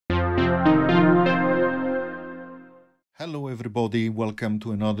Hello everybody, welcome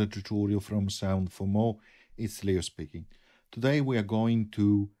to another tutorial from Sound for More. It's Leo speaking. Today we are going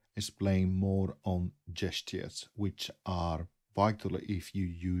to explain more on gestures, which are vital if you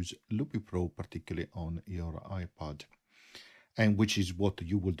use Loopy Pro, particularly on your iPad, and which is what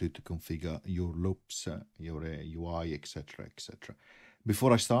you will do to configure your loops, your UI, etc, etc.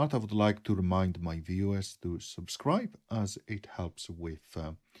 Before I start, I would like to remind my viewers to subscribe, as it helps with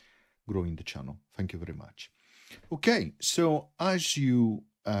growing the channel. Thank you very much. Okay, so as you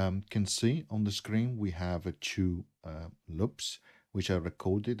can see on the screen, we have two loops which are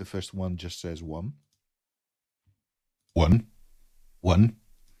recorded. The first one just says 1, 1, 1,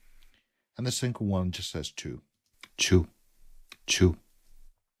 and the second one just says 2, 2, 2.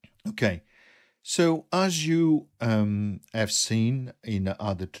 Okay, so as you have seen in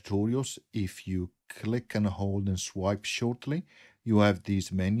other tutorials, if you click and hold and swipe shortly, you have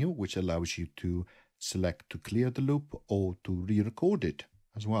this menu which allows you to select to clear the loop or to re-record it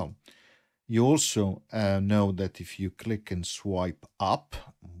as well. You also know that if you click and swipe up,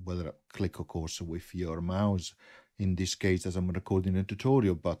 whether click of course with your mouse, in this case as I'm recording a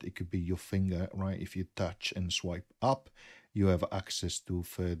tutorial, but it could be your finger, right? If you touch and swipe up, you have access to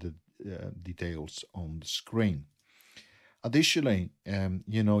further details on the screen. Additionally,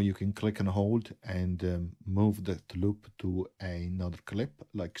 you can click and hold and move the loop to another clip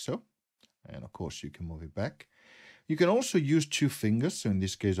like so. And of course, you can move it back. You can also use two fingers. So in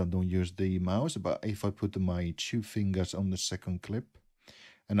this case, I don't use the mouse, but if I put my two fingers on the second clip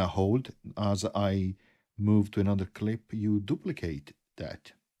and I hold, as I move to another clip, you duplicate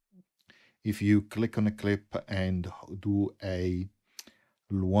that. If you click on a clip and do a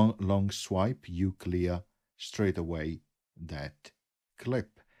long swipe, you clear straight away that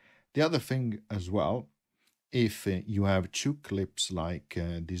clip. The other thing as well, if you have two clips like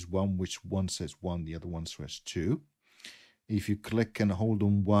this one, which one says 1, the other one says 2, if you click and hold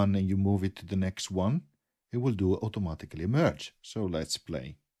on one and you move it to the next one, it will do automatically merge. So let's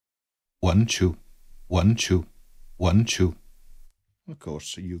play. 1, 2, 1, 2, 1, 2. Of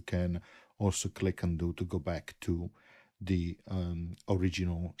course, you can also click and do to go back to the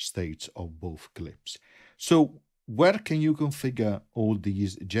original states of both clips. So where can you configure all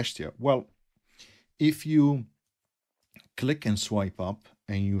these gestures? Well, if you click and swipe up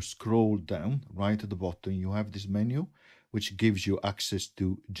and you scroll down right at the bottom, you have this menu which gives you access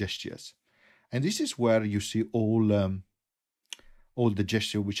to gestures. And this is where you see all the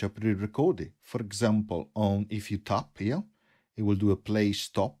gestures which are pre-recorded. For example, if you tap here, it will do a play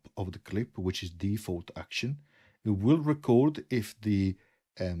stop of the clip, which is default action. It will record if the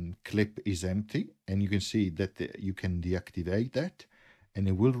clip is empty, and you can see that you can deactivate that, and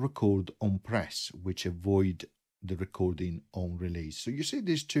it will record on press, which avoid the recording on release. So you see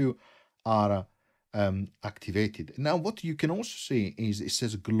these two are activated. Now what you can also see is it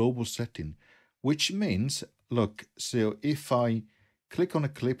says global setting, which means, look, so if I click on a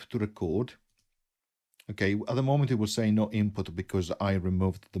clip to record, okay, at the moment it will say no input because I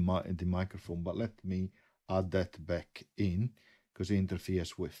removed the microphone, but let me add that back in because it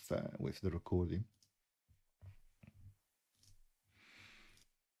interferes with the recording.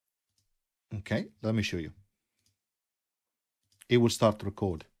 Okay, let me show you. It will start to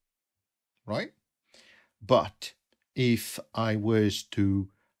record, right? But if I was to,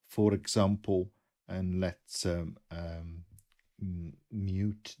 for example, and let's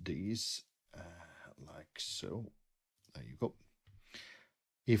mute these like so, there you go.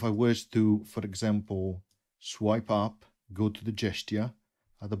 If I was to, for example, swipe up, go to the gesture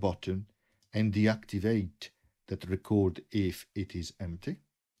at the bottom and deactivate that record if it is empty,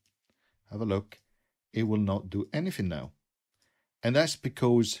 have a look, it will not do anything now. And that's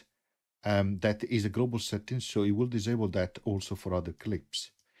because that is a global setting, so it will disable that also for other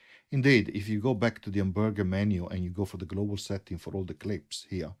clips. Indeed, if you go back to the hamburger menu and you go for the global setting for all the clips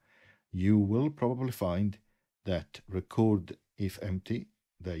here, you will probably find that record if empty,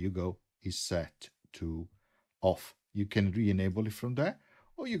 there you go, is set to off. You can re-enable it from there,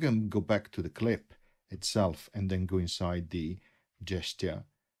 or you can go back to the clip itself and then go inside the gesture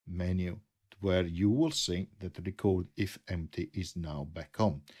menu, where you will see that the record if empty is now back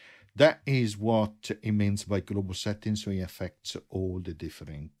on. That is what it means by global settings, so it affects all the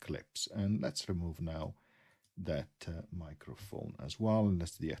different clips. And let's remove now that microphone as well, and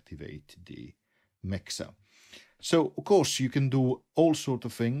let's deactivate the mixer. So of course you can do all sorts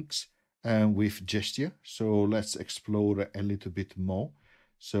of things with gesture, so let's explore a little bit more.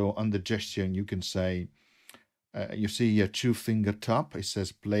 So under gesture you can say, you see a 2-finger tap, it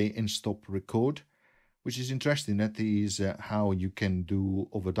says play and stop record, which is interesting. That is how you can do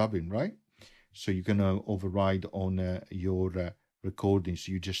overdubbing, right? so you can override on your recordings.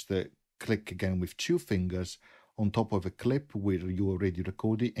 You just click again with 2 fingers on top of a clip where you already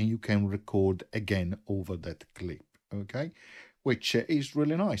recorded, and you can record again over that clip, okay, which is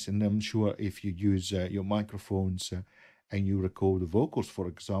really nice. And I'm sure if you use your microphones and you record the vocals, for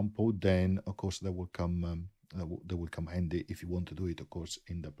example, then of course that will come handy if you want to do it, of course,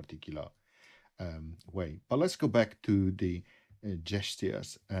 in the particular way. But let's go back to the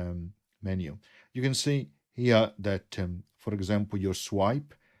gestures menu. You can see here that, for example, your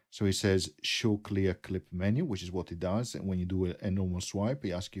swipe. So it says show clear clip menu, which is what it does. And when you do a normal swipe,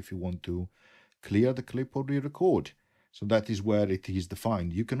 it asks you if you want to clear the clip or re-record. So that is where it is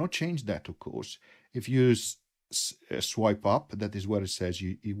defined. You cannot change that, of course. If you swipe up, that is where it says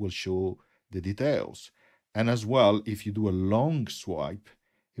it will show the details. And as well, if you do a long swipe,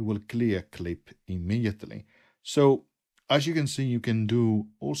 it will clear clip immediately. So as you can see, you can do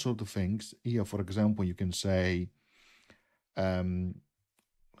all sorts of things. Here, for example, you can say,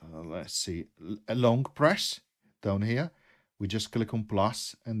 let's see, a long press down here. We just click on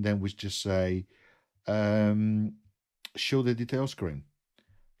plus, and then we just say, show the detail screen.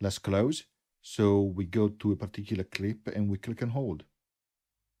 Let's close. So we go to a particular clip and we click and hold.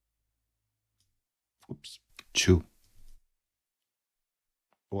 Oops. 2.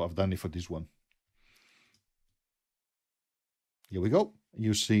 Oh, I've done it for this one. Here we go.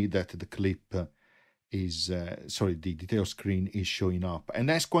 You see that the clip the detail screen is showing up. And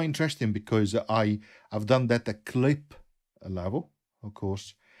that's quite interesting because I've done that at clip level, of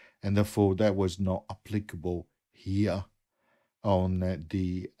course, and therefore that was not applicable here on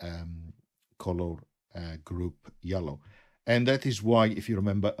the color group yellow. And that is why, if you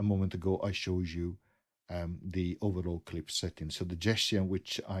remember a moment ago, I showed you the overall clip settings. So the gesture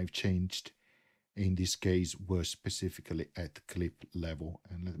which I've changed in this case was specifically at clip level.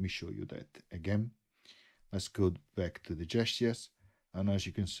 And let me show you that again. Let's go back to the gestures. And as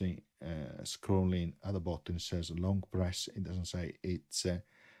you can see, scrolling at the bottom, it says long press. It doesn't say it's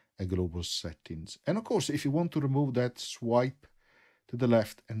a global settings. And of course, if you want to remove that, swipe to the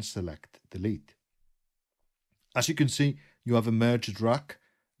left and select delete. As you can see, you have a merge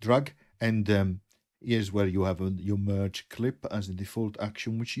drag, and here's where you have your merge clip as the default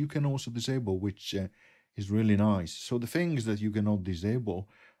action, which you can also disable, which is really nice. So the things that you cannot disable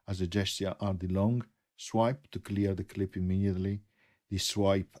as a gesture are the long swipe to clear the clip immediately, the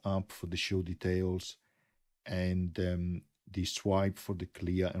swipe up for the show details, and the swipe for the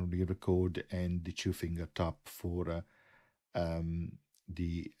clear and re-record, and the 2-finger tap for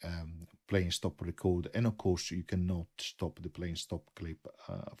the play and stop record. And of course, you cannot stop the play and stop clip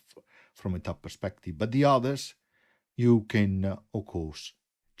from a tap perspective, but the others you can of course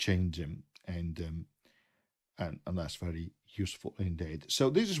change them, and that's very useful indeed. So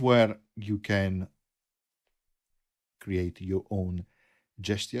this is where you can create your own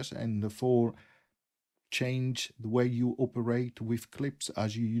gestures and therefore change the way you operate with clips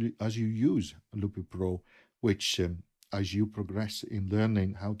as you use Loopy Pro, which as you progress in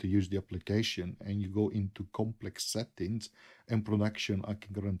learning how to use the application and you go into complex settings and production, I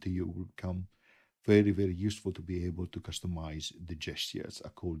can guarantee you will become very, very useful to be able to customize the gestures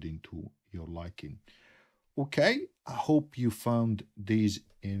according to your liking. Okay, I hope you found these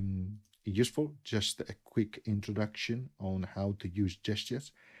useful. Just a quick introduction on how to use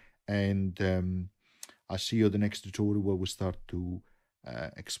gestures, and I'll see you in the next tutorial where we start to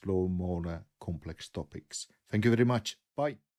explore more complex topics. Thank you very much. Bye.